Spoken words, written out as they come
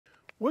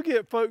We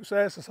get folks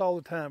ask us all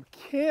the time,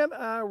 can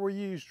I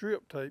reuse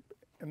drip tape?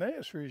 And the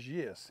answer is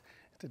yes.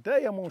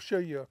 Today I'm going to show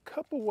you a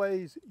couple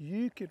ways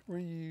you can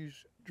reuse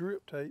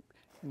drip tape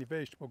in your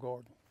vegetable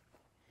garden.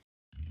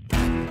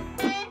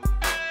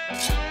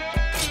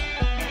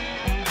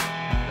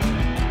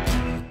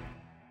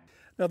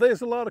 Now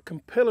there's a lot of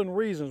compelling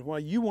reasons why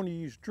you want to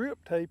use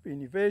drip tape in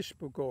your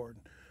vegetable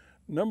garden.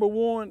 Number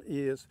one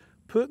is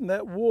putting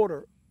that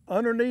water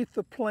underneath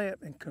the plant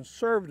and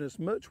conserving as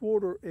much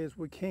water as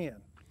we can.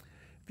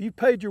 If you've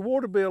paid your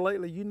water bill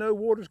lately, you know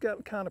water's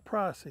gotten kind of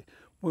pricey.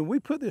 When we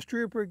put this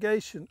drip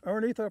irrigation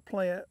underneath our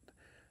plant,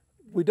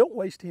 we don't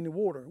waste any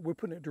water. We're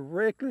putting it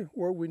directly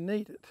where we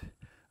need it.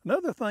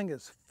 Another thing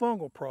is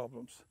fungal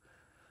problems.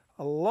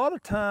 A lot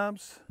of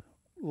times,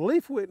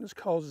 leaf wetness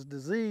causes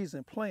disease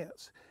in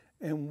plants.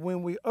 And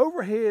when we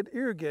overhead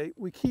irrigate,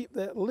 we keep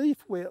that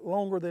leaf wet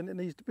longer than it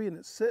needs to be, and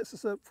it sets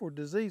us up for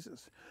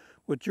diseases.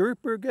 With drip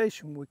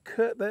irrigation, we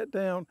cut that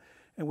down,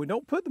 and we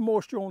don't put the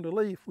moisture on the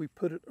leaf, we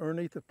put it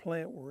underneath the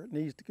plant where it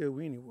needs to go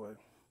anyway.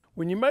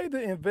 When you make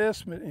the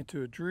investment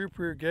into a drip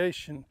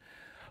irrigation,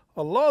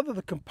 a lot of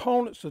the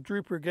components of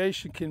drip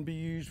irrigation can be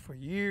used for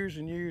years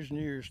and years and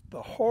years.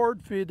 The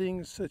hard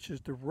fittings, such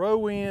as the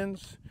row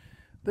ends,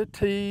 the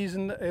T's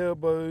and the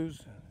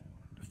elbows,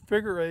 the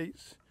figure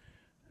eights,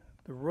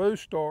 the row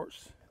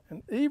starts,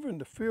 and even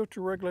the filter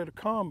regulator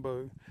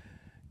combo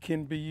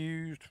can be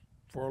used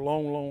for a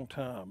long, long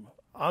time.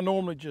 I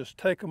normally just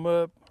take them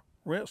up,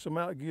 rinse them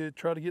out good,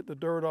 try to get the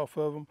dirt off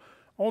of them.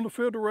 On the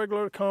filter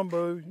regulator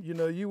combo, you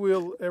know, you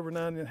will every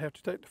now and then have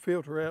to take the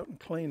filter out and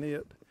clean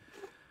it.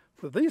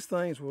 But these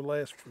things will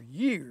last for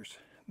years.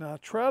 Now I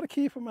try to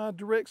keep them out of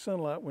direct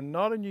sunlight. When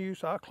not in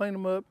use, I'll clean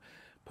them up,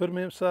 put them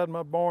inside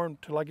my barn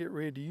until I get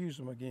ready to use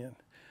them again.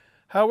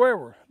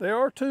 However, there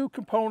are two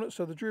components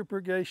of the drip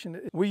irrigation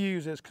that we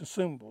use as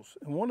consumables,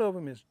 and one of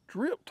them is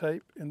drip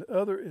tape and the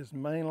other is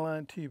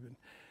mainline tubing.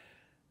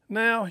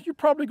 Now, you're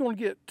probably going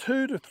to get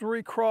 2 to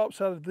 3 crops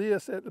out of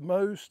this at the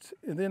most,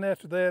 and then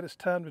after that it's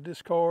time to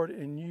discard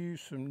and use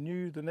some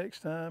new the next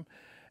time.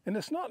 And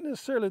it's not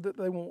necessarily that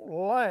they won't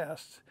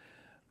last,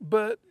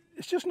 but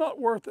it's just not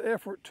worth the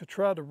effort to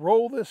try to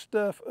roll this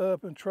stuff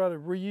up and try to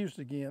reuse it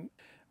again.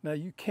 Now,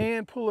 you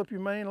can pull up your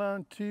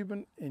mainline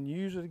tubing and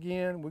use it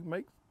again. We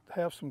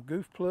have some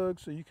goof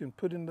plugs so you can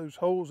put in those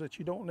holes that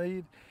you don't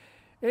need,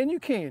 and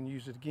you can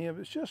use it again,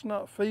 but it's just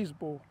not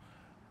feasible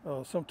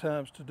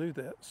sometimes to do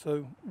that.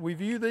 So we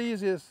view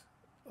these as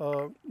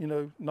you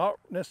know, not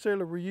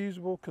necessarily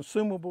reusable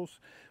consumables,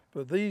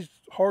 but these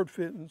hard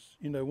fittings,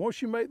 you know,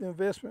 once you make the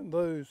investment in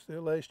those,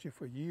 they'll last you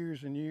for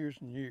years and years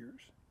and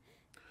years.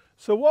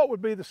 So what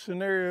would be the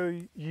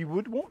scenario you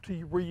would want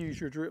to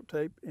reuse your drip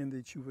tape and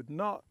that you would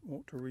not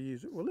want to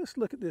reuse it? Well, let's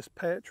look at this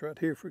patch right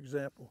here, for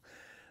example.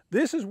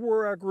 This is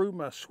where I grew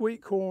my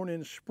sweet corn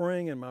in the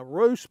spring, and my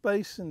row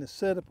spacing is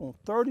set up on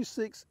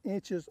 36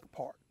 inches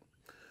apart.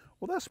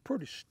 Well, that's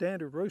pretty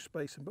standard row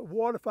spacing, but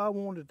what if I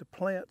wanted to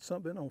plant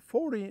something on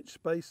 40-inch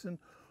spacing,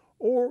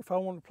 or if I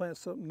wanted to plant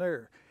something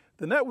there?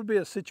 Then that would be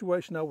a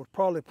situation I would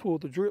probably pull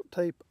the drip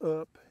tape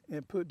up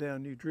and put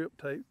down new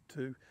drip tape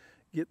to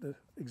get the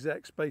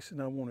exact spacing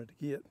I wanted to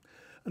get.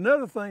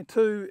 Another thing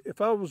too, if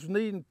I was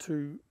needing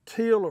to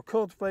till or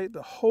cultivate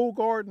the whole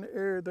garden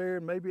area there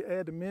and maybe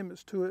add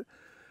amendments to it,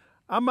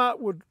 I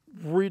would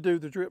redo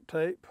the drip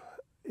tape.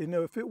 You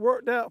know, if it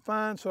worked out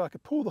fine so I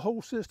could pull the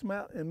whole system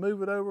out and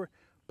move it over,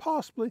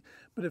 possibly,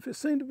 but if it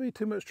seemed to be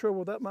too much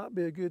trouble, that might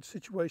be a good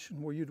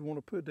situation where you'd want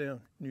to put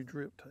down new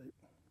drip tape.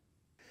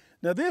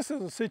 Now this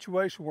is a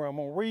situation where I'm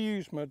going to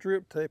reuse my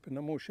drip tape, and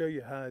I'm going to show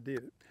you how I did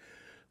it.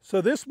 So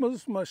this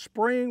was my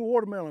spring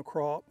watermelon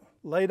crop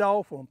laid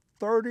off on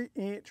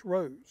 30-inch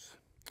rows.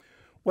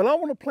 Well, I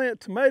want to plant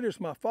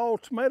tomatoes, my fall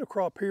tomato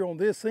crop here on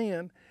this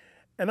end,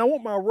 and I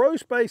want my row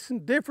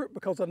spacing different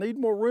because I need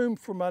more room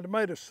for my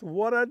tomatoes. So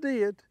what I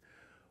did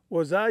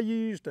was I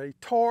used a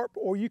tarp,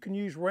 or you can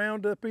use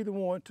Roundup, either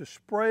one, to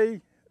spray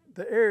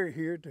the area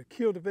here to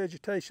kill the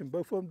vegetation.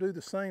 Both of them do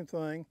the same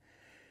thing.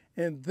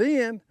 And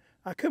then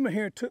I come in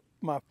here and took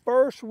my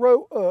first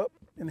row up,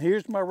 and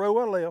here's my row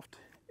I left,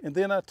 and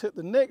then I took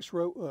the next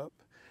row up.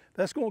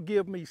 That's going to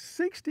give me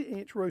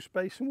 60-inch row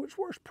spacing, which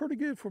works pretty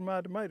good for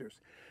my tomatoes.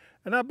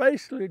 And I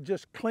basically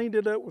just cleaned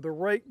it up with a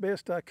rake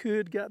best I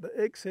could, got the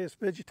excess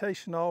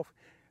vegetation off.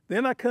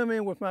 Then I come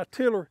in with my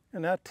tiller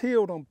and I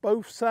tilled on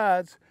both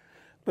sides,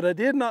 but I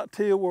did not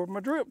till where my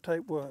drip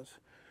tape was.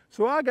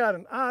 So I got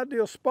an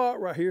ideal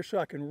spot right here so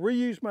I can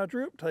reuse my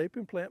drip tape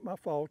and plant my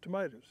fall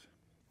tomatoes.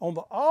 On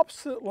the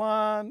opposite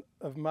line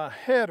of my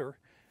header,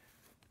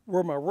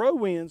 where my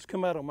row ends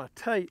come out on my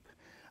tape,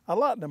 I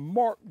like to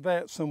mark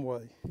that some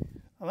way.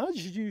 And I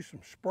just use some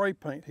spray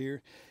paint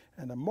here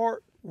and to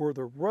mark where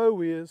the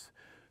row is.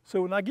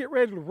 So when I get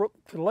ready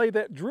to lay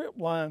that drip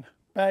line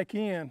back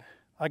in,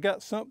 I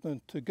got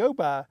something to go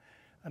by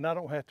and I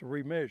don't have to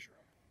remeasure.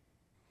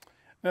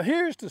 Now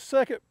here's the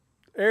second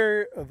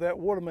area of that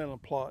watermelon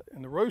plot,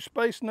 and the row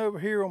spacing over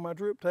here on my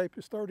drip tape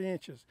is 30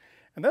 inches.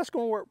 And that's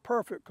going to work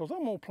perfect because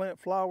I'm going to plant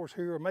flowers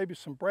here or maybe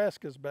some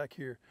brassicas back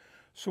here.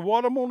 So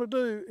what I'm gonna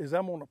do is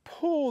I'm gonna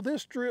pull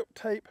this drip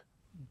tape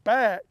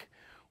back,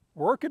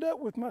 work it up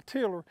with my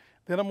tiller,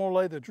 then I'm gonna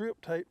lay the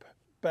drip tape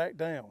back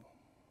down.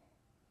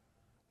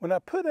 When I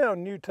put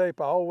down new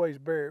tape, I always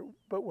bury it,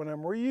 but when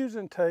I'm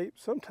reusing tape,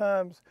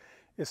 sometimes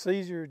it's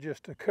easier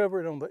just to cover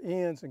it on the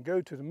ends and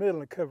go to the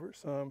middle and cover it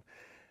some,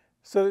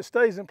 so it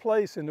stays in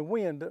place and the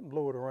wind doesn't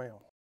blow it around.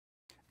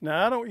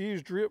 Now, I don't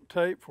use drip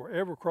tape for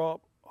every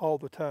crop all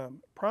the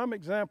time. Prime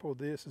example of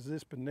this is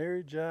this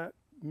Binary Giant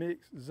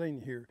Mix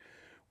Zinnia here.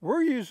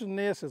 We're using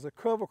this as a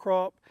cover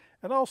crop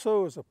and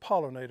also as a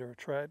pollinator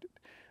attractant.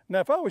 Now,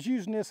 if I was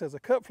using this as a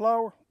cut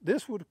flower,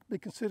 this would be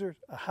considered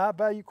a high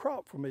value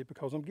crop for me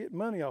because I'm getting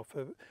money off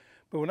of it.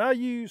 But when I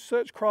use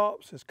such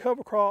crops as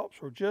cover crops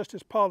or just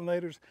as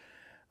pollinators,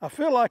 I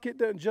feel like it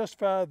doesn't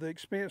justify the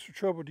expense or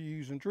trouble to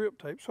using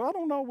drip tape. So I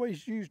don't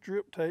always use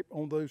drip tape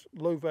on those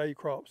low value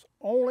crops.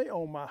 Only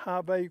on my high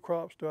value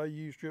crops do I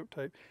use drip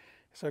tape.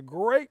 It's a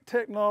great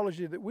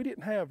technology that we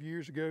didn't have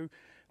years ago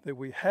that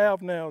we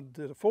have now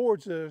that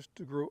affords us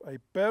to grow a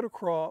better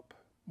crop,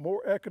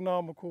 more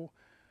economical,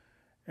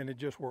 and it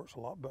just works a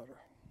lot better.